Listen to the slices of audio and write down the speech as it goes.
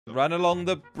Run along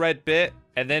the red bit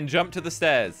and then jump to the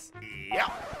stairs. Yeah.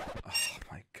 Oh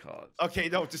my god. Okay,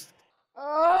 no, just...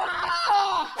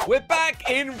 We're back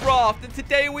in Raft, and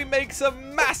today we make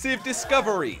some massive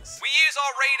discoveries. We use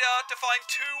our radar to find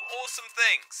 2 awesome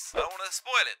things. I don't want to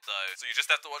spoil it though, so you just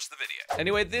have to watch the video.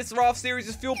 Anyway, this Raft series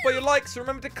is fueled by your likes, so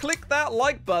remember to click that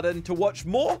like button to watch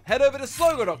more. Head over to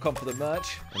slogo.com for the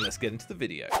merch, and let's get into the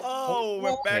video. Oh,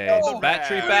 we're back on the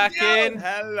battery raft. back in.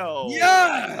 Hello.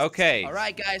 Yes! Okay. All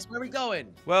right, guys, where are we going?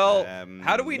 Well,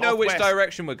 how do we know which northwest.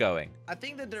 direction we're going? I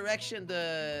think the direction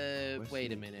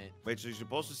Wait a minute. Wait, so you're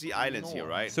supposed to see islands here,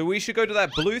 right? So we should go to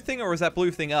that blue thing, or is that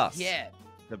blue thing us? Yeah.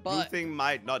 The blue thing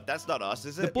might not... That's not us,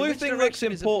 is it? The blue Which thing looks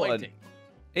direction is it important.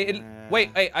 pointing?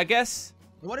 Wait, I guess...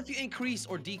 What if you increase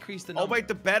or decrease the Oh, number? wait,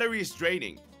 the battery is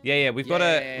draining. Yeah, we've got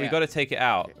to take it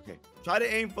out. Okay. Try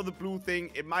to aim for the blue thing.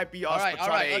 It might be us, All right, but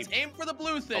try to aim. let's aim for the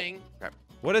blue thing. Oh, crap.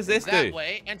 What does this that do?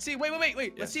 way, and see, wait.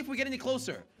 Let's Yes. see if we get any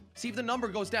closer. See if the number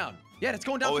goes down. Yeah, it's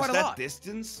going down Oh, quite is a that lot.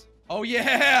 distance? Oh,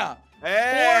 yeah.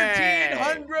 Hey!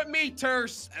 1,400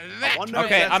 meters. I wonder if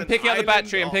Okay, that's I'm an picking up the island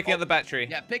battery. I'm or- picking up the battery.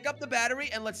 Yeah, pick up the battery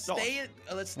and let's stay.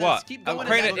 Let's What? keep going.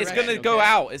 Crane, in that it's gonna direction, go okay?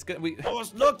 out. It's gonna. I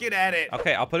was looking at it.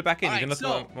 Okay, I'll put it back in. All You can right,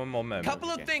 look so, one more moment. Couple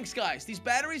of things, guys. These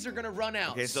batteries are gonna run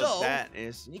out. Okay, so that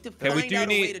is we need to Okay, find we do out a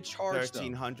way need to charge them.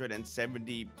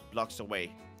 1,370 blocks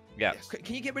away. Yeah. Yes.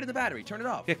 Can you get rid of the battery? Turn it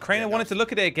off. Yeah, Crane Yeah, wanted to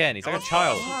look at it again. He's like a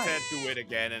child. I can't do it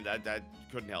again, and I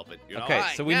couldn't help it. You know? Okay,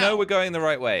 Alright, so we now- know we're going the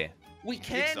right way. We think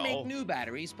can so. make new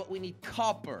batteries, but we need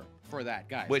copper for that,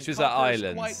 guys. Which And is at copper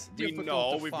islands. quite We difficult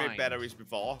know to we've find. made batteries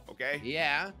before, okay?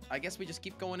 Yeah, I guess we just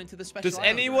keep going into the special. Does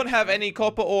island anyone direction, have right? any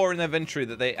copper ore in their inventory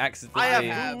that they I accidentally?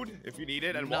 have food if you need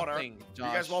it, and water. Nothing, You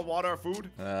guys Josh. want water or food?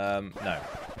 No.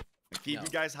 Keep No. you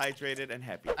guys hydrated and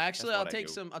happy. Actually, That's I'll what I take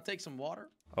do. some. I'll take some water.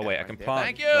 Oh wait, I right can there. plant.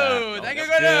 Thank you. that. Thank you,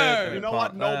 That's Gunnar. good. You know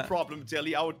Plant what? No that. problem,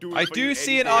 Jelly. I would do it I for do you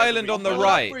see any an day of island week. on the Fill it up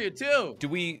right. for you too. Do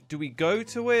we go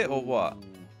to it or what?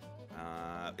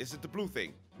 Is it the blue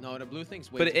thing? No, the blue thing's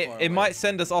way But too far away. it might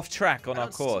send us off track on I our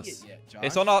don't see course. it yet, Josh.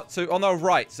 It's on our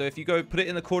right. So if you go put it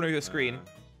in the corner of your screen,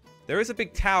 there is a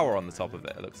big tower on the top of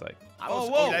it. It looks like.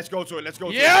 whoa. Let's go to it. Let's go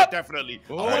to Yep. it. Definitely.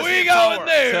 I Oh, wanna see we a going tower.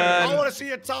 there. Turn. I want to see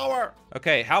a tower.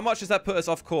 Okay, how much does that put us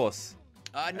off course?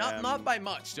 Not by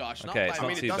much, Josh. Not Okay, by it's I not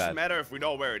mean, much. it too doesn't bad. matter if we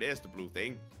know where it is, the blue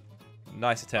thing.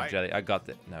 Nice attempt, Right. Jelly. I got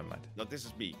it. Never mind. No, this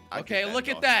is me. I Okay, did look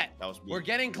at Josh. that. That was me. We're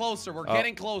getting closer. We're Oh.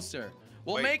 getting closer.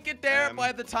 We'll Wait, make it there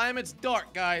by the time it's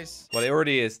dark, guys. Well, it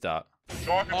already is dark. Oh,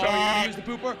 you gonna use the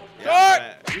pooper?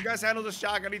 Yeah, you guys handle the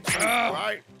shark. I need to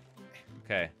right?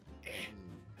 Okay.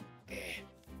 Let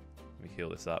me heal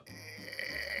this up.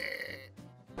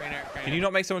 Can you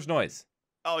not make so much noise?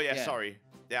 Oh, yeah, Yeah. sorry.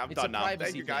 Yeah, I'm It's a done now. Thank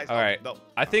privacy you, thing. guys. All right. No.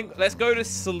 I think let's go to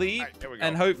sleep Alright, there we go.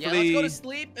 and Yeah, hopefully. let's go to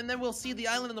sleep and then we'll see the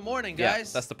island in the morning, Yeah,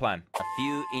 guys. that's the plan. A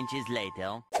few inches later.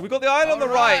 So we got the island on the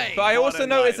right, Alright. but I What also an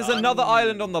noticed there's island. another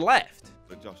island on the left.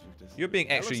 Look, Josh, look at this. You're being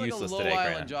That extra looks like useless a low today,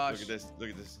 island, Grainer. Josh. Look at this. Look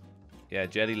at this. Yeah,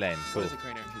 Jelly Lane. Cool. What is it,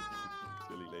 Crainer?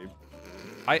 Really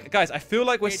lame. Guys, I feel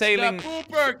like we're It's sailing. the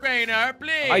pooper, Crainer,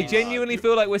 please. I genuinely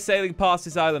feel like we're sailing past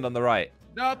this island on the right.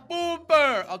 The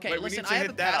pooper. Okay, Wait, we listen, need to I have a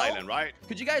hit that paddle. island, right?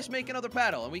 Could you guys make another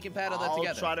paddle and we can paddle that I'll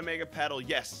together? try to make a paddle.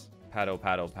 Yes. Paddle,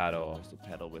 paddle, paddle. Where's the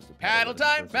paddle? Where's the Paddle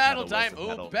time, paddle time.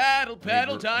 Oh, paddle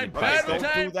time, Okay, paddle don't do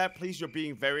time. that, please. You're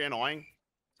being very annoying.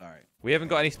 Sorry. We haven't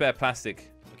got any spare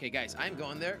plastic. Okay, guys, I'm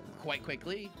going there quite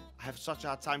quickly. I have such a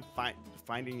hard time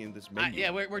finding in this menu.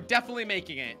 Yeah, we're definitely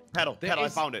making it. Paddle, There paddle, I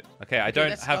is- found it. Okay, I don't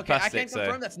that's- have okay, plastic, I can so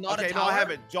confirm that's not a Okay, tower. no, I have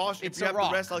it. Josh, if It's you a have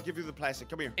rock. the rest, I'll give you the plastic.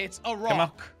 Come here. It's a come on.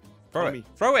 rock. Throw Follow it. me.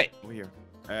 Throw it. Over here.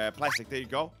 Plastic, there you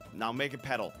go. Now make it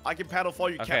paddle. I can paddle for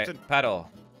you, Okay, Captain. paddle.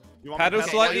 You want paddle me to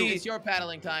Okay, slightly- for you? It's your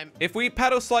paddling time. If we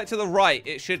paddle slight to the right,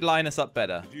 it should line us up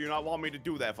better. Do you not want me to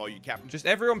do that for you, Captain? Just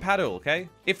everyone paddle, okay?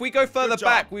 If we go further job.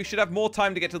 back, we should have more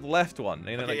time to get to the left one.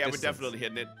 You know, Okay, like yeah, distance. we're definitely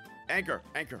hitting it. Anchor,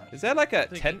 anchor. Is there like a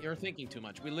tent? You're thinking too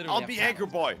much. We literally I'll have be paddles. anchor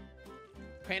boy.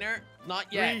 Crainer, not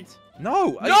yet.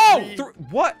 No. No!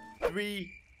 What?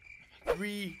 3.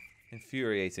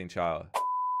 Infuriating child.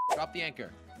 Drop the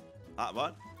anchor. What?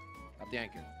 Drop the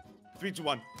anchor. 3, 2,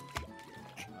 1.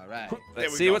 All right.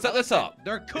 Let's we see go. what's at the top.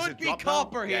 There Is could it be drop now?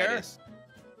 copper Yeah, it here, is.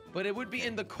 but it would be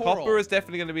in the coral. Copper is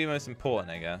definitely going to be most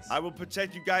important, I guess. I will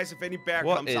protect you guys if any bear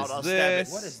What comes out. is I'll this?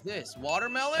 stab What is this?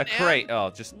 Watermelon? A crate. Oh,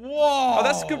 just. Whoa. Oh,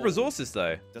 that's good resources,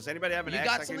 though. it. Does anybody have an You axe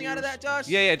I got can something out of use? that, Josh?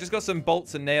 Yeah, just got some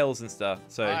bolts and nails and stuff.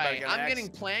 So, All Anybody right, get an I'm axe? getting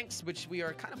planks, which we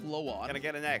are kind of low on. Can I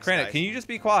get an axe, Crainer, guys? can you just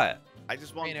be quiet? I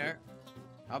just want Crainer,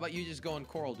 how about you just go on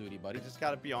coral duty, buddy? I just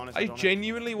gotta be honest. I don't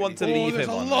genuinely want to many- leave there's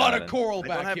him a on lot the of island. coral I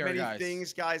don't back have here, many guys.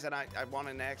 things, guys, and I want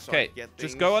an axe so I Okay, can get things.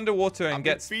 just go underwater and I'm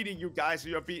get. feeding you guys, so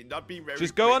you're not being very.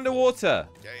 Just go grateful. underwater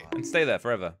Okay. and stay there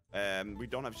forever. We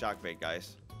don't have shark bait,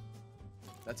 guys.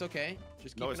 That's okay.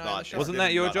 Just keep No, an it's eye on the not. shark. Wasn't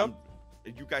that your job?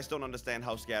 You guys don't understand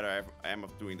how scared I am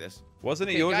of doing this. Wasn't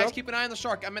it Okay, your guys, job? keep an eye on the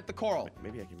shark. I meant the coral.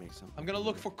 Maybe I can make some. I'm gonna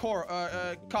look for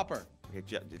copper. Okay,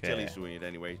 Jelly's doing it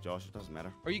anyway, Josh. It doesn't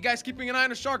matter. Are you guys keeping an eye on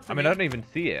the shark for I me? mean, I don't even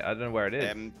see it. I don't know where it is.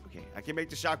 Okay, I can make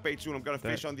the shark bait soon. I'm gonna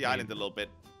fish on the island a little bit.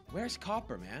 Where's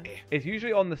copper, man? It's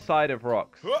usually on the side of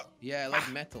rocks. Huh. Yeah, like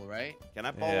metal, right? Can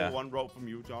I borrow Yeah. one rope from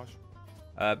you, Josh?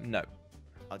 No.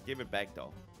 I'll give it back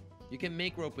though. You can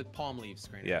make rope with palm leaves,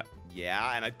 Crainer. Yeah.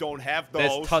 Yeah, and I don't have those.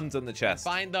 There's tons on the chest.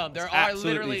 Find them. There It's are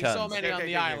absolutely literally so tons. many on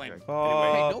the island. Anyway,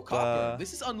 Wait, no copper.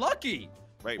 This is unlucky.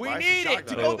 wait, We why is the need shark it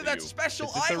to not go over to that you? special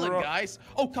Is this a island, rock? guys.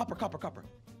 Oh, copper. I think I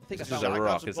This found is a Shark it. rock,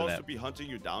 not isn't supposed it? to be hunting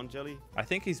you down, Jelly? I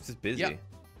think he's just busy. Yep.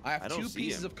 I have I don't 2 see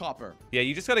pieces him. of copper. Yeah,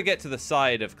 you just got to get to the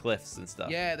side of cliffs and stuff.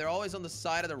 Yeah, they're always on the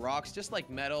side of the rocks, just like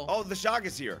metal. Oh, the shark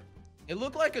is here. It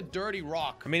looked like a dirty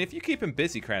rock. I mean, if you keep him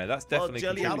busy, Crainer, that's Well, definitely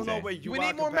Jelly, I don't know contributing. where you We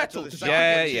are need more compared to metal, the 'cause shark.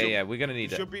 Yeah, Should- yeah. We're gonna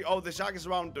need It it. should be. Oh, the shark is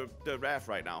around the raft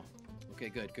right now. Okay,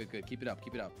 good. Keep it up.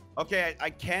 Okay, I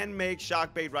can make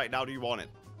shark bait right now. Do you want it?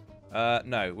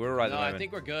 No, we're alright at No, the I moment.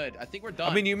 think we're good. I think we're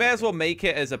done. I mean, you may as well make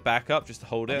it as a backup just to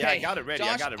hold it. Yeah, I got it ready, I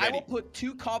Josh, got it I ready. will put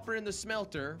 2 copper in the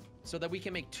smelter so that we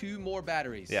can make 2 more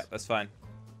batteries. Yeah, that's fine.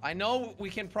 I know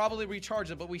we can probably recharge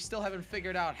it, but we still haven't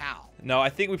figured out how. No, I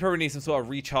think we probably need some sort of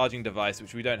recharging device,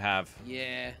 which we don't have.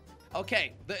 Yeah.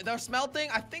 Okay, the smelting,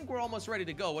 I think we're almost ready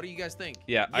to go. What do you guys think?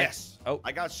 Yeah. Yes. Oh.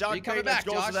 I got Are shark you coming bait. Let's back,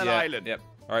 go Josh? to that Yeah, island. Yep.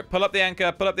 All right, pull up the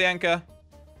anchor. Pull up the anchor.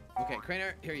 Okay,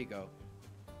 Crainer, here you go.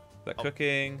 That Oh.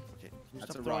 cooking. Okay, can you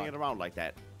That's stop a throwing rod. it around like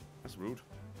that. That's rude.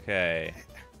 Okay.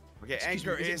 Okay, Excuse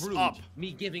anchor me, is it rude? up.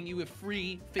 Me giving you a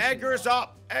free fishing Anchor's rod.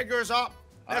 up. Anchor's up.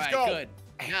 Let's All go. right,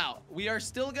 good. Now, we are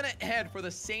still gonna head for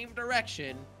the same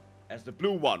direction, That's the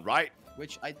blue one, right?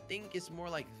 which I think is more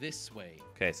like this way.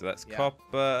 Okay, so that's Yeah.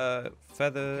 copper,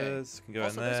 feathers. Can go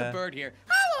Also, in there's a there. bird here.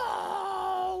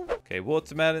 Hello! Okay,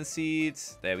 watermelon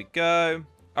seeds. There we go.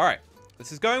 All right.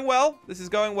 This is going well. This is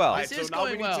going well. All right, This so is now we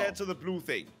going need well. to head to the blue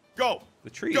thing. Go. The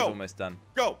tree is Go. almost done.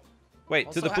 Go. Wait,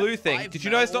 Also to the have blue thing. 5 Did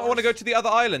you guys not want to go ores. to the other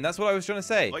island? That's what I was trying to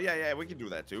say. Oh, yeah, we can do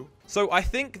that too. So I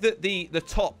think that the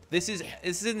top, this is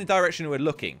in the direction we're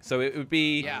looking. So it would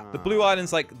be Yeah. the blue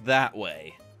island's like that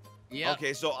way. Yeah.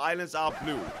 Okay, so islands are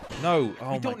blue. No, oh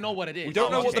We my don't know what it is. We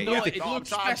don't know what the blue it thing- It No,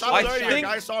 looks I'm special. I learning, think-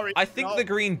 guys, sorry. I think No. the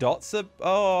green dots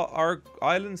are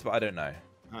islands, but I don't know.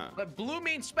 Huh. But blue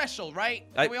means special, right?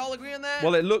 I- Can we all agree on that?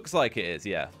 Well, it looks like it is,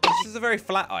 yeah. This is a very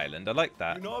flat island. I like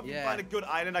that. You know, if you Yeah. find a good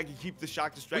island, I can keep the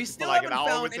shark distracted we for still like an haven't hour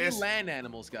found with any this. land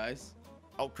animals, guys.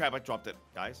 Oh, crap, I dropped it,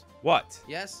 guys. What?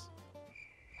 Yes?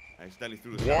 I accidentally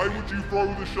threw the Why shark. would you throw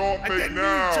the shark I bait didn't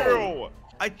now? mean to!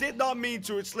 I did not mean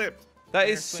to, it slipped. That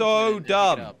Better is swim to it so and then pick it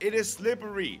dumb. up. It is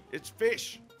slippery. It's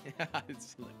fish.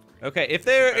 It's slippery. Okay, if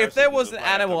there embarrassing was to an look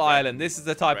like animal a rat. island, this is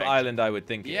the type of Correct. island I would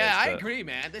think it Yeah, is, I but agree,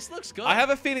 man. This looks good. I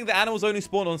have a feeling the animals only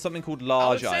spawn on something called I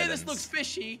large would say islands. this looks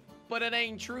fishy, but it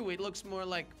ain't true. It looks more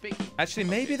like big. Actually,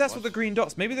 maybe that's what the green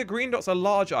dots. Maybe the green dots are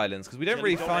large islands because we don't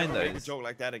really Jelly, find ever make a those. joke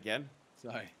like that again.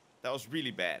 Sorry. That was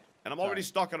really bad. And I'm already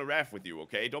stuck on a raft with you,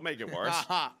 okay? Don't make it worse.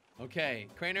 Haha. Okay,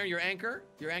 Crainer, your anchor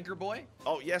boy.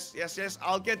 Oh, yes.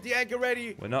 I'll get the anchor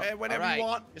ready. We're not- whenever All right. you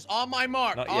want. Just on my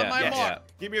mark. Not on yet, my not mark.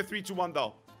 yet. Give me a 3, 2, 1,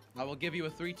 though. I will give you a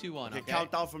 3, 2, 1. Okay, Okay.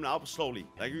 count down from now, but slowly.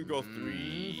 Like you go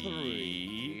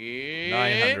 3.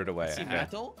 900 away. See Okay.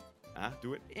 metal.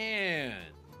 Do it. And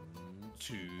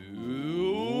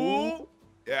 2.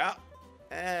 Yeah.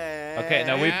 And Okay,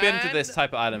 now we've been to this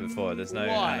type of island before. There's no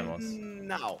One. animals.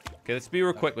 now. Okay, let's be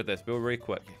real quick with this. Be real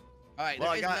quick. All right,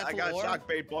 Well, there I is got metal ore. shark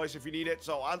bait, boys, if you need it.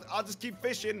 So I'll just keep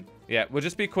fishing. Yeah, we'll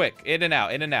just be quick. In and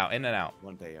out, in and out, in and out.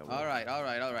 One day I will. All right. I'll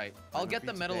gonna get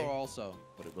the be metal today. ore also.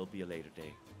 But it will be a later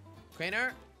day.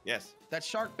 Crainer, Yes. that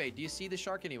shark bait. Do you see the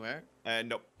shark anywhere?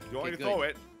 Nope. You want me Okay, to throw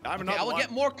it? I'm Okay, another I will one.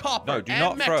 get more copper. No, do and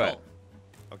not throw metal.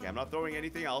 it. Okay, I'm not throwing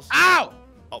anything else. Ow!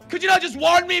 Oh. Could you not just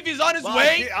warn me if he's on his Well,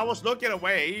 way? I was looking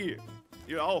away.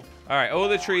 You know. All right, all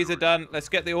the trees are done. Let's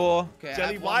get the ore. Okay, I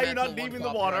Jelly, have why one are you not metal, one leaving the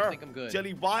copper. water? I think I'm good.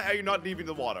 Jelly, why are you not leaving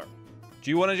the water?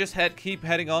 Do you want to just keep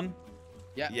heading on?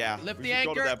 Yeah, Lift we the should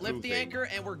go to anchor. that blue Lift the thing. anchor,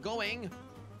 and we're going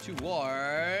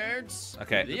towards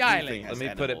Okay. the blue island. thing Let has me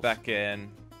put it animals. back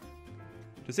in.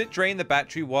 Does it drain the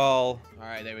battery while... All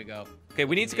right, there we go. Okay,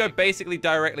 we need to go basically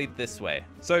directly this way.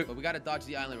 So... But we gotta dodge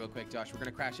the island real quick, Josh. We're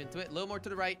gonna crash into it. A little more to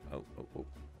the right. Oh.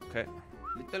 Okay.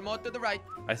 Little more to the right.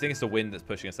 I think it's the wind that's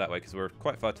pushing us that way because we're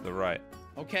quite far to the right.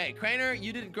 Okay, Crainer,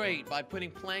 you did great by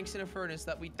putting planks in a furnace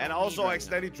that we don't And need also, I right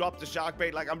accidentally dropped the shark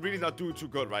bait. Like, I'm really not doing too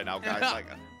good right now, guys. Like,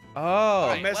 Oh.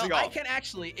 Alright, messing well, I up. can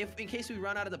actually, if in case we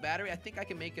run out of the battery, I think I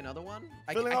can make another one.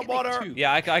 Filling I up can make water. two.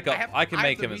 Yeah, I can I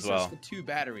make have him the as resource well. For 2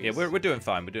 batteries. Yeah, we're doing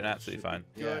fine. We're doing absolutely fine.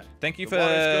 Good. Thank you The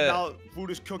water is good for. now.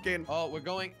 Food is cooking. Oh, we're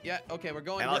going. Yeah, okay, we're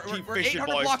going. And I'll We're keep 800 fishing,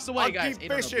 boys. blocks away, I'll guys. keep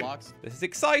 800 fishing. blocks. This is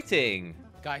exciting.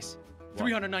 Guys,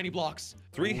 390 blocks.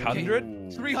 300. Ooh.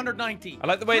 390. I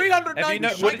like the way. 390. Have you know,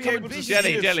 should what be did able to Jelly,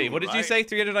 see it Jelly? soon, What did you right? say?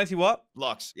 390 what?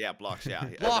 Blocks. Yeah, blocks. Yeah.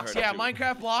 Blocks, yeah, Minecraft.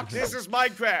 Minecraft blocks. This is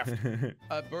Minecraft.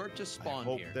 A bird just I spawned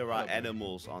hope here. there are Oh,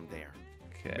 animals on there.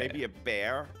 Okay. Maybe a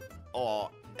bear or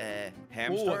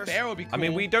hamsters. Ooh, a bear would be cool. I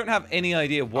mean, we don't have any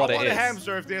idea what I it want a is.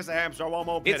 hamster if there's a hamster. I want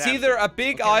more pet It's hamster. either a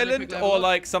big Okay, let me island quickly have a or look.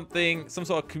 like something, some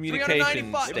sort of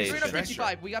communication 395. station.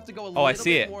 355. We have to go a Oh, I little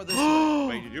see bit it. more this way.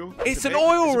 Wait, you do? It's a an big-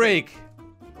 oil it's a big- rig.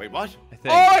 Wait, what? I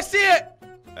think. Oh, I see it.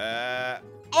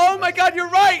 Oh my God, you're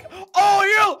right.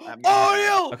 Oil.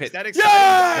 Oil. Okay. Is that No, exciting?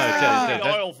 Yeah! Jelly,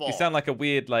 Jelly, Oil fall. you sound like a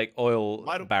weird like oil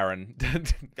Why don't- baron.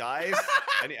 Guys,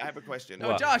 I have a question. No,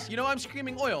 What? Josh, you know I'm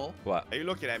screaming oil. What? Are you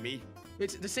looking at me?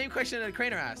 It's the same question that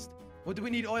Craner asked. What do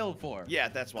we need oil for? Yeah,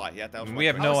 that's why. Yeah, that was. We my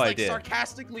have I question. no was idea. like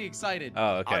sarcastically excited.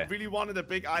 Oh, I okay. really wanted a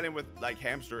big island with like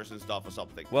hamsters and stuff or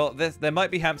something. Well, there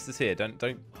might be hamsters here. Don't.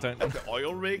 At the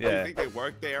oil rig? Do Yeah. you think they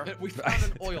work there? We found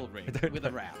an oil rig don't with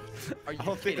a raft. Are you I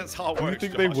don't think kidding? that's how it Do you works.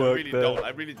 think they Josh. work I really there? don't. I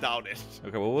really doubt it.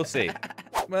 Okay, well we'll see.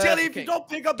 Jelly, if okay. you don't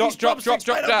pick up Drop, these drop, drumsticks,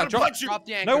 drop, right, drop, I'm gonna drop. punch you. Drop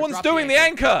the anchor. No one's drop doing the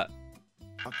anchor.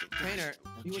 Okay, Craner,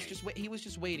 he was okay.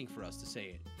 just waiting for us to say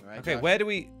it. All right, Okay, Josh? where do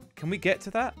we? Can we get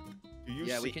to that? Do you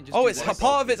Yeah, see? we can just. Oh, do it's this.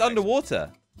 part of it's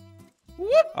underwater.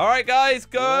 Whoop. All right, guys,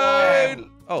 go. Whoa.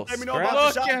 Oh, Let me know scrap. about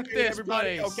Look the at shark, this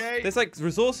everybody. place. Okay. There's like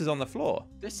resources on the floor.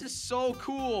 This is so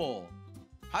cool.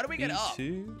 How do we get up?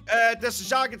 B2. There's a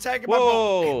shark attacking my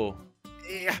boat. Whoa.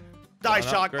 Yeah. Die, An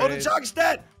shark. Oh, the upgrade. shark's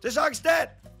dead. The shark's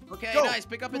dead. Okay, Go. nice.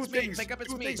 Pick up its Two meat. things. Pick up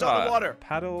its Two meat. things on the water.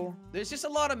 Paddle. There's just a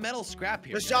lot of metal scrap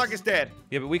here. The guys. shark is dead.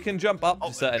 Yeah, but we can jump up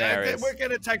to certain areas. We're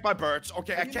getting attacked by birds.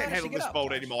 Okay, Have I you can't managed to handle get this up, boat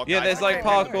Josh? anymore. Yeah, guys. there's I like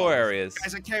can't handle parkour it. areas.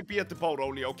 Guys, I can't be at the boat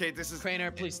only. Okay, this is.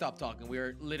 Craner, please stop talking.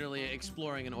 We're literally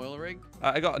exploring an oil rig.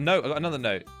 I got a note. I got another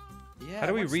note. Yeah. How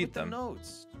do we what's read with the them?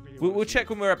 Notes? We'll check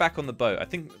when we're back on the boat. I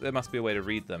think there must be a way to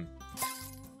read them.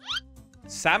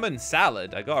 Salmon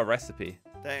salad. I got a recipe.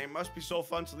 Dang, it must be so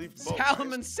fun to leave the boat.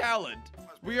 Salmon salad.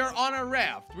 We are on a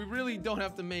raft. We really don't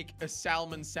have to make a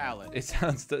salmon salad.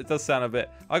 It does sound a bit.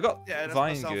 I got Yeah, that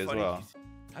vine must sound goo as funny. well.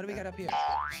 How do we get up here?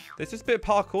 There's just a bit of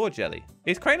parkour jelly.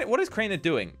 Is Craner? What is Craner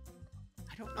doing?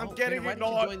 I don't know. I'm getting Craner, why it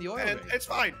don't you on, join the oil and rig? it's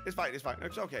fine. It's fine. It's fine.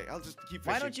 It's okay. I'll just keep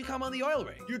fishing. Why don't you come on the oil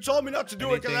rig? You told me not to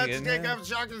do it because I had to Anything in take there? out the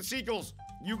shark and the seagulls.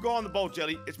 You go on the boat,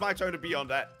 Jelly. It's my turn to be on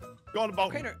that. Go on the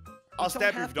boat. Craner, I'll we stab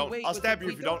don't you have if you to don't. wait I'll with stab the- you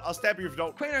we if you don't. I'll stab you if you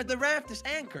don't. Craner, the raft is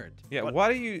anchored. Yeah, What?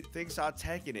 why do you... Things are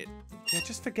taking it. Yeah,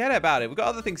 just forget about it. We've got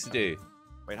other things to do.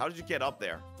 Wait, how did you get up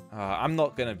there? I'm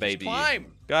not gonna baby you.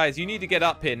 climb. Guys, you need to get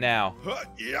up here now.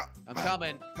 Yeah. I'm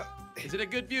coming. Is it a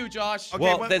good view, Josh? Okay,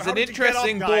 Well, there's how an did you get up,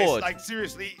 interesting guys? board. Like,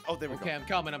 seriously? Oh, there we Okay, go. I'm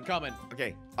coming. I'm coming.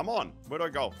 Okay, I'm on. Where do I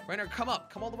go? Craner, come up.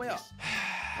 Come all the way up.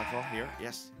 How far? Here?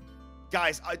 Yes.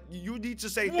 Guys, you need to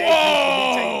say thank you for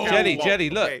me taking care Jelly, of the boat. Jelly,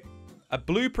 look. Okay. A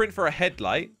blueprint for a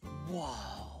headlight. Whoa.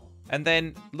 And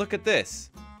then, look at this.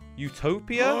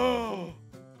 Utopia?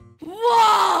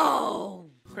 Whoa!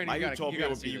 Craner, My you gotta, utopia you gotta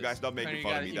would be see you this. guys not making Craner,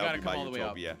 fun of me. you That gotta would be my come all the way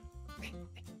up. utopia.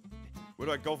 Where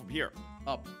do I go from here?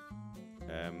 Up.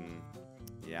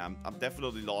 Yeah, I'm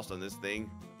definitely lost on this thing.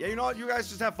 Yeah, you know what? You guys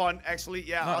just have fun. Actually,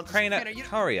 yeah. No, I'll just, Craner, Craner, you-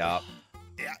 hurry up.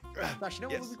 yeah. Josh, you know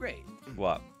what Yes. would be great?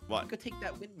 What? We What? could take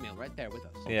that windmill right there with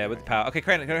us. Yeah, with the power. Okay,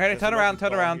 Craner, There's turn a around, turn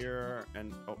button around. Here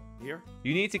and here.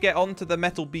 You need to get onto the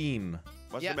metal beam.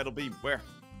 What's Yeah. the metal beam? Where?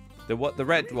 The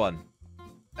red one.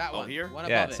 That Oh, one. here? One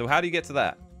Yeah, above so it. how do you get to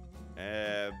that?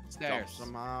 Jump Stairs.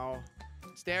 somehow.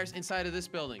 Stairs inside of this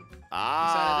building.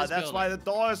 Ah, this that's building. why the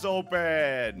door's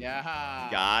open. Yeah.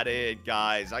 Got it,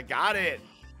 guys. I got it.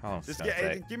 How long is Just this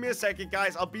gonna take? give me a second,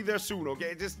 guys. I'll be there soon,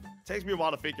 okay? It just takes me a while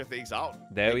to figure things out.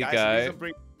 There Hey, we guys, go. at least I'm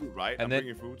bringing food, right? And I'm then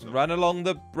bringing food. So. run along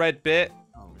the red bit.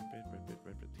 Oh, red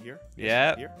bit. Here?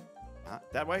 Yeah. Here?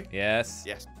 That way? Yes.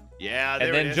 Yes. Yeah, there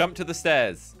And then it is. jump to the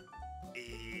stairs.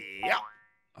 Yeah.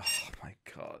 Oh my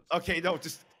god. Okay, no,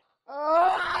 just...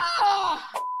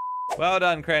 Well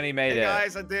done, Cranny made Hey, it.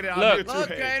 guys, I did it. I'm Look. here too. Look,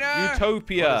 Hey. Craner.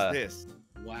 Utopia. What is this?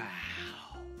 Wow.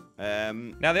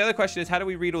 Now the other question is, how do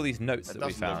we read all these notes That that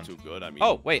we doesn't look found? too good, I mean...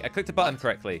 Oh, wait, I clicked a button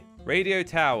correctly. Radio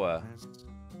tower.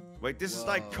 Wait, this is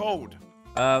like Whoa. code.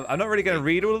 I'm not really going to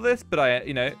read all of this, but it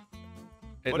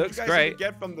What looks did you guys great. even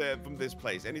get from this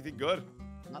place? Anything good?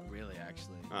 Not really,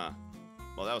 actually.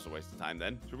 Well, that was a waste of time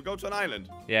then. Should we go to an island?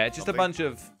 Yeah, it's just a Something. bunch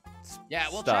of Yeah,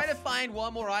 we'll stuff. try to find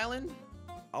one more island.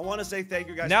 I want to say thank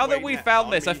you guys. Now for that we waiting found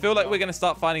on this, I me. feel like we're going to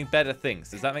start finding better things.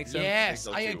 Does that make sense? Yes,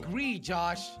 so I too. agree,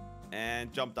 Josh.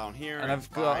 And jump down here. And I've it's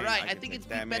got- fine. All right, I can think take it's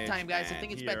damage, bedtime, guys. I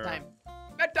think and it's here. bedtime.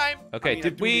 Bedtime. Okay, I mean, I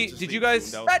did do need to you sleep guys,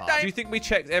 soon, that was hard. do you think we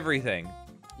checked everything? Yes,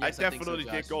 I think so, definitely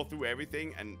did Josh. go through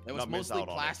everything and It was not miss mostly out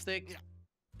on plastic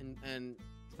and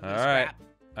All right.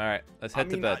 All right, let's it. head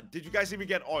to bed. Did you guys even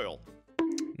get oil?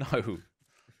 No.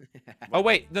 Oh,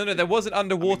 wait. No, there was an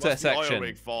underwater what's the oil section.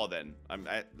 rig for then? I'm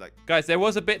like, Guys, there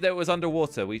was a bit that was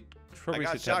underwater. We I probably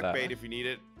got should check shark that. bait if you need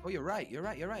it. Oh, you're right. You're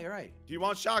right. Do you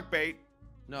want shark bait?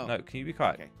 No. No, can you be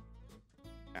quiet? Okay.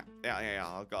 Yeah.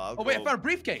 I'll go. Oh, wait, I found a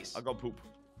briefcase. I'll go poop.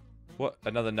 What?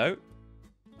 Another note?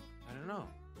 I don't know.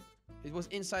 It was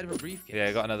inside of a briefcase. Yeah,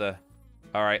 I got another.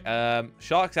 All right.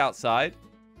 Sharks outside.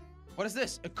 What is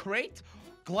this? A crate?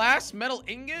 Glass? Metal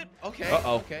ingot? Okay.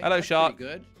 Uh-oh. Okay. Hello, that's shark.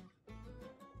 pretty good.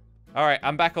 All right,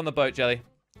 I'm back on the boat, Jelly.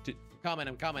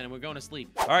 I'm coming, and we're going to sleep.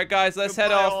 All right, guys, let's head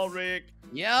Goodbye, off. oil rig.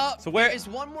 Yeah. So where- There is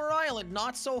one more island,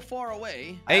 not so far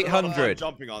away. I don't know about 800.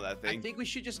 Jumping on that I thing. think we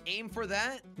should just aim for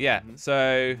that. Yeah.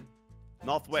 So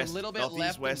Northwest. It's a little bit northeast,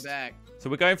 left west. and back.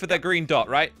 we're going for the green dot,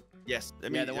 right? Yes. the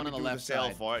one on the left sail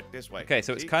side. for it this way. Okay,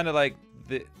 so it's See? kind of like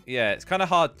it's kind of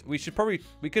hard. We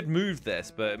could move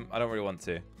this, but I don't really want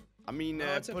to. I mean, No,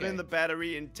 it's put okay. in the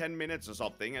battery in 10 minutes or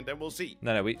something, and then we'll see.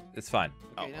 No, it's fine.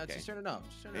 Okay, now okay. just turn it off.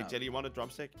 Just turn it Hey, off. Jelly, you want a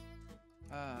drumstick?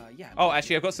 Yeah. Oh,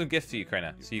 actually, I've got some gifts for you,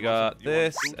 Krana. So you You want got some- you want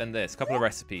this food? and this, couple of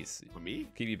recipes. For me?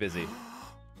 Keep you busy.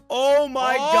 Oh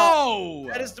my god! Oh!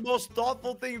 That is the most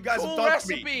thoughtful thing you guys cool have done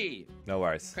recipe. for me. No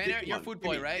worries. Crainer, Come you're on, food give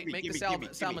boy, me, right? give me, Make give the me, give me,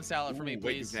 salmon give me. salad for me, Ooh,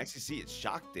 wait, you please. can actually see it's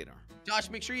shark dinner. Josh,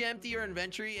 make sure you empty your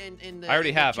inventory in the. I already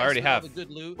in the have, chest with all have. the good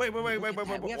loot. Wait. Look at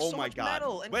that, we have Oh so my much god.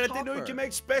 metal and Wait, I didn't know you copper. can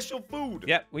make special food.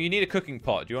 Yeah, well, you need a cooking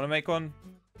pot. Do you want to make one?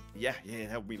 Yeah,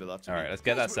 that would mean a lot to All me. right, let's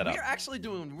get that Guys, set up. We're actually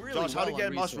doing really Josh, well how to get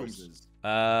on mushrooms? resources.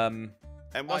 Um,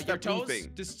 And what's Your that blue toes?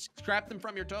 thing? Just scrap them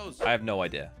from your toes. I have no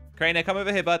idea. Crainer, come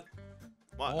over here, bud.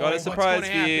 What? Got a what's surprise gonna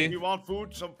for happen? you. You want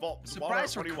food? Some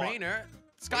Surprise for what do you want? Crainer.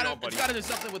 It's What do you gotta, want, buddy? it's gotta do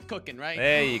something with cooking, right?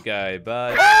 There you go,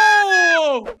 bud.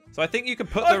 Oh! So I think you can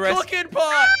put A the rest. cooking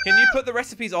pot! Can you put the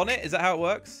recipes on it? Is that how it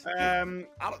works?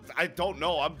 I don't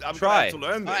know. I'm Try. gonna have to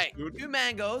learn All this, right, dude. 2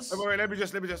 mangoes. Wait, let me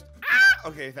just.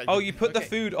 Okay, thank Oh, you. you put the Okay.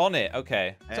 food on it.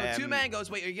 Okay. So 2 mangoes.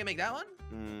 Wait, are you gonna make that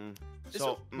one? This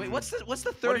So, one? Wait, what's the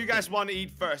third? what do you guys want to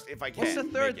eat first, if I can? What's the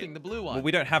third make thing? it? The blue one. Well,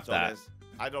 we don't have So that. there's-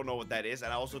 I don't know what that is,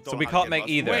 and I also don't. So know we how to can't get make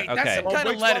mushrooms. either. Wait, that's Okay. some kind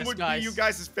of which lettuce, one would guys. be you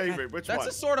guys' favorite? Which That's one?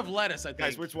 a sort of lettuce, I think.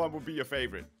 Guys, which one would be your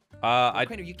favorite?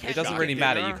 Crainer, you can't It doesn't cook really it,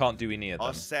 matter. dinner You can't do any of Or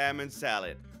them. salmon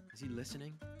salad? Is he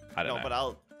listening? I don't No, know. but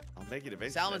I'll make it eventually.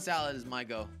 Salmon salad is my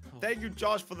go. Thank you,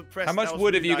 Josh, for the press. How much That was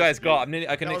wood have really you nice guys of got?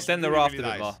 I can That was extend the really, raft really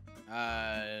a bit more.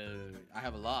 nice. I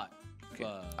have a lot. Okay.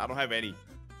 But I don't have any.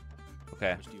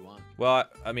 Okay. how much do you want? Well,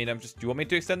 I mean, do you want me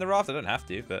to extend the raft? I don't have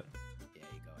to, but Yeah,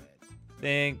 you go ahead.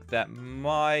 think that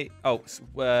might. Oh,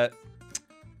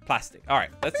 plastic. All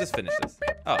right, let's just finish this.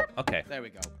 Oh, okay. There we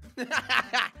go.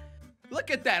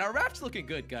 Look at that. Our raft's looking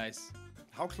good, guys.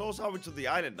 How close are we to the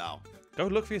island now? Go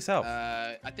look for yourself.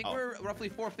 I think Oh. we're roughly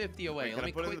 450 away. Wait, can Let I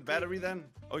me put it in the quickly- battery then?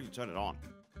 Oh, you turn it on.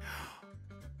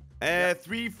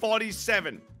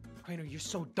 347. Crainer, you're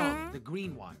so dumb. The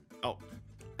green one. Oh.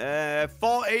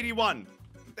 481.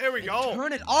 There we go.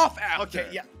 Turn it off after. Okay,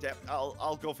 yeah.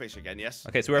 I'll go fish again, yes.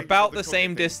 Okay, so we're Thank you for about the the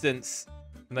same cooking thing. distance.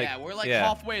 Like, Yeah, we're like yeah.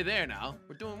 halfway there now.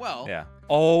 We're doing well. Yeah.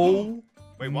 Oh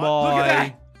Wait, what? my! Look at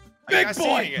that. Are you guys boy.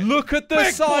 seeing it? Look at the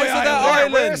Big size boy of that island.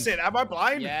 island. Where is it? Am I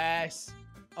blind? Yes.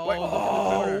 Oh, Wait, look at the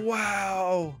Oh water.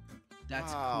 wow!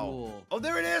 That's Wow. cool. Oh,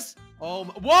 there it is. Oh,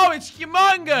 whoa, it's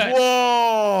humongous.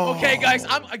 Whoa. Okay, guys,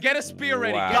 get a spear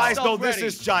ready. Wow. Get Guys, stuff no, this ready.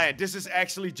 is giant. This is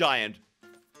actually giant.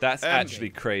 That's actually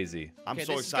crazy. I'm Okay,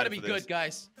 so this is gonna excited be for this. good,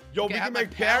 guys. Yo, Okay, we I can have my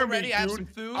make pan bear ready, meat, I have dude. some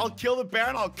food. I'll kill the bear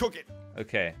and I'll cook it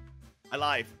Okay.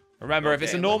 alive. Remember, if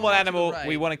it's a Okay, normal look to the animal, right.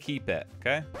 we want to keep it.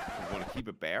 Okay? You want to keep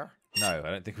a bear? No,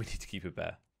 I don't think we need to keep a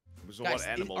bear. So Guys, what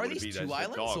animal are would it these be? two There's the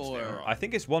islands, dogs or- there. I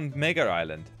think it's one mega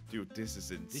island. Dude, this is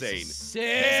This insane. is This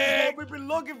sick. is what we've been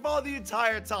looking for the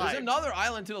entire time. There's another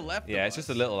island to the left. Yeah, of it's just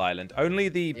us. a little island. Only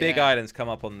the big Yeah. islands come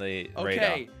up on the radar.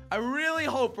 Okay, I really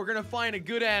hope we're gonna find a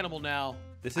good animal now.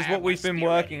 This I is have what my we've been spear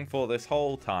ready. working for this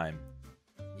whole time.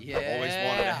 Yeah. I've always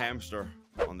wanted a hamster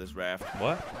on this raft.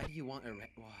 What? Why do you want a?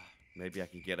 Wow. Maybe I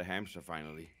can get a hamster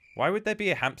finally. Why would there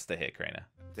be a hamster here, Crainer?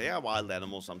 They are wild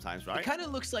animals sometimes, right? It kind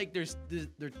of looks like there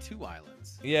are 2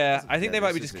 islands. Yeah, I think Yeah, they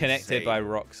might be this just is connected insane. by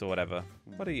rocks or whatever.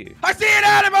 What are you? I see an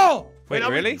animal. Wait,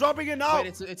 I'm really? dropping it now. Wait,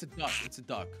 it's a duck. It's a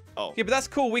duck. Oh, Yeah, but that's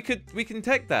cool. We can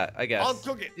take that, I guess. I'll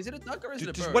cook it. Is it a duck or is it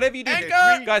a Just bird? whatever you do,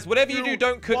 Anchor! guys. Whatever you do,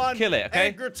 don't kill it. Okay?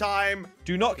 Anchor time.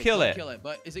 Do not Okay, kill don't it. Kill it.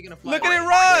 But is it gonna fly? Look at it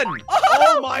run!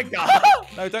 Oh my god.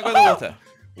 No, don't go in the water.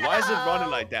 Why is it running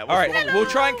like that? All What's right, wrong with we'll you?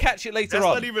 try and catch it later That's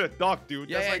on. not even a duck, dude.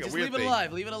 Yeah, That's yeah, like a just weird leave it thing.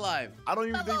 alive. Leave it alive. I don't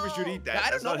even think we should eat that.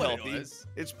 I That's don't know not what it healthy. was.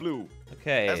 It's blue.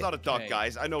 Okay. That's not a duck, Okay.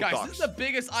 guys. I know Guys, ducks. this is the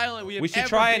biggest island we have We should ever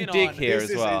try and been dig on. here This as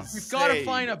is well. insane. We've got to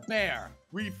find a bear.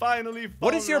 We finally found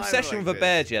What is your an island obsession like with a this.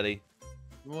 bear, Jelly?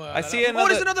 Well, I see Oh, another-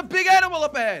 there's another big animal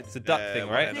up ahead. It's a duck thing,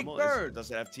 what right? animal Big is- bird. Does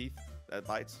it have teeth that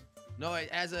bites? No, it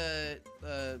has a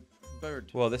bird.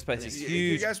 Well, this place is You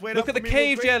huge. guys wait Look up at the for me real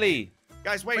cave, quick? Jelly.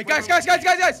 Guys, wait. Wait, guys. That's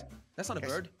not a Guys,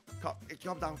 bird.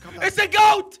 Calm down. It's a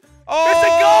goat.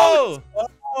 Oh!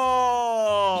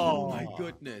 Oh my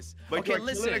goodness. Wait, Okay, do I kill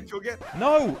it and listen. cook it?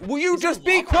 No, will you Is it just a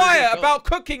be llama or is it quiet a goat? about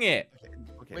cooking it?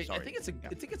 Okay, Wait, sorry. I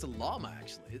think it's a llama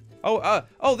actually.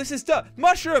 Oh, this is dirt.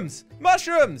 Mushrooms!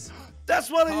 Mushrooms! That's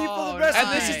what I need for Oh, the recipe.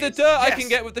 And this is the Nice. dirt I Yes. can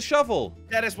get with the shovel.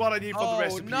 That is what I need for the Oh,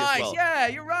 recipe nice. as well. Yeah,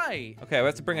 you're right. Okay, we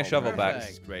have to bring a shovel back. perfect.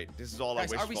 This is great. This is all Guys,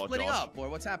 I wish are we for, splitting Josh. up or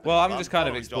what's happening? Well, I'm I'm just kind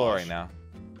of following exploring Josh. now.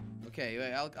 Okay,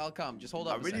 wait, I'll come. Just hold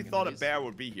I up. really a second, thought a please. bear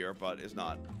would be here, but it's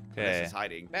not. Okay. Unless it's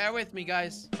hiding. Bear with me,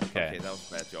 guys. Okay, Okay. that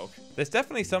was a bad joke. There's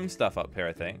definitely some stuff up here,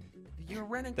 I think. You're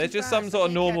running. There's too just fast. some I sort of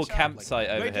can't normal catch up. campsite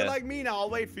over Wait, here. you're like me now. I'll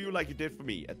wait for you like you did for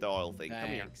me at the oil thing.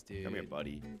 Thanks, Come here. Come here, dude.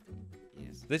 buddy.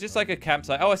 Yes. There's just like a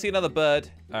campsite. Oh, I see another bird.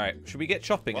 All right, should we get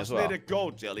chopping as Wasn't well? it a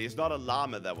goat, Jelly? It's not a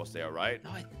llama that was there, right? No,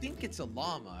 I think it's a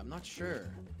llama. I'm not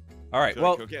sure. All right, Should I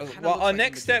well, cook it? Kinda well, looks our like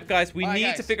next a step, guys, we Alright,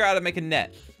 need to guys. figure out how to make a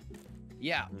net.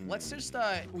 Yeah, let's just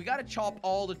we gotta chop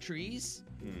all the trees,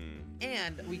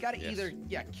 and we gotta Yes. either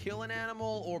kill an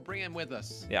animal or bring him with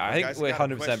us. Yeah, I think guys, we're I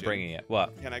got a 100% question. bringing it.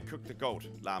 What? Can I cook the goat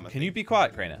llama? Can you be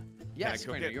quiet, Crainer? Yes,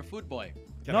 cook Crainer, it? you're food boy.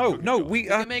 Can I No, cook it, no, Josh? we We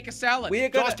can make a salad. are gonna.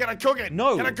 Josh, can I cook it?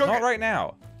 No, can I cook not it? right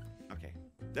now. Okay.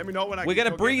 Let me know when I We're can gonna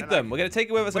cook it breed and them. We're gonna take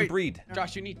it with us and Wait. breed.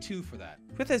 Josh, you need 2 for that.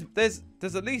 But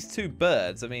there's at least 2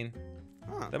 birds. I mean,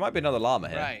 Huh. there might be another llama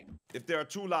here. Right. If there are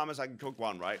 2 llamas, I can cook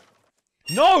 1, right?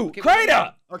 No, Okay,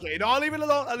 Crainer! Okay, no, I'll leave it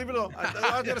alone. I'll leave it alone.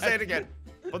 I'm gonna say it again.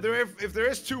 But if there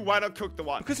is 2, why not cook the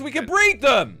 1? Because we can breed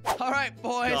them. All right,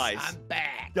 boys. Guys. I'm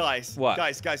back. Guys, What?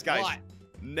 guys. What?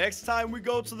 Next time we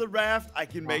go to the raft, I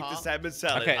can make the salmon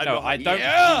salad. Okay, I no, know how I to don't. make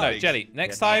No, things. Jelly.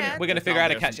 Next Yes, time and- we're gonna That's figure out how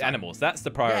to down there catch sometime. animals. That's the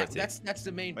Yeah, priority. that's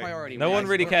the main Wait. priority. No one guys.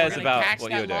 really We're cares gonna about catch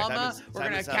what that you're doing. llama, Salmon We're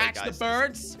gonna salad, catch guys. the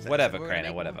birds. Whatever, We're gonna Crainer.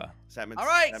 make- Whatever. Salmon. All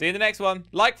right. See you in the next one.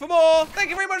 Like for more.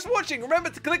 Thank you very much for watching. Remember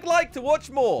to click like to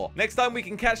watch more. Next time we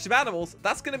can catch some animals.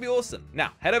 That's going to be awesome.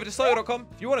 Now, head over to Slogo.com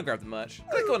if you want to grab the merch.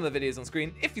 Click on one of the videos on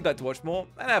screen if you'd like to watch more.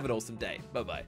 And have an awesome day. Bye-bye.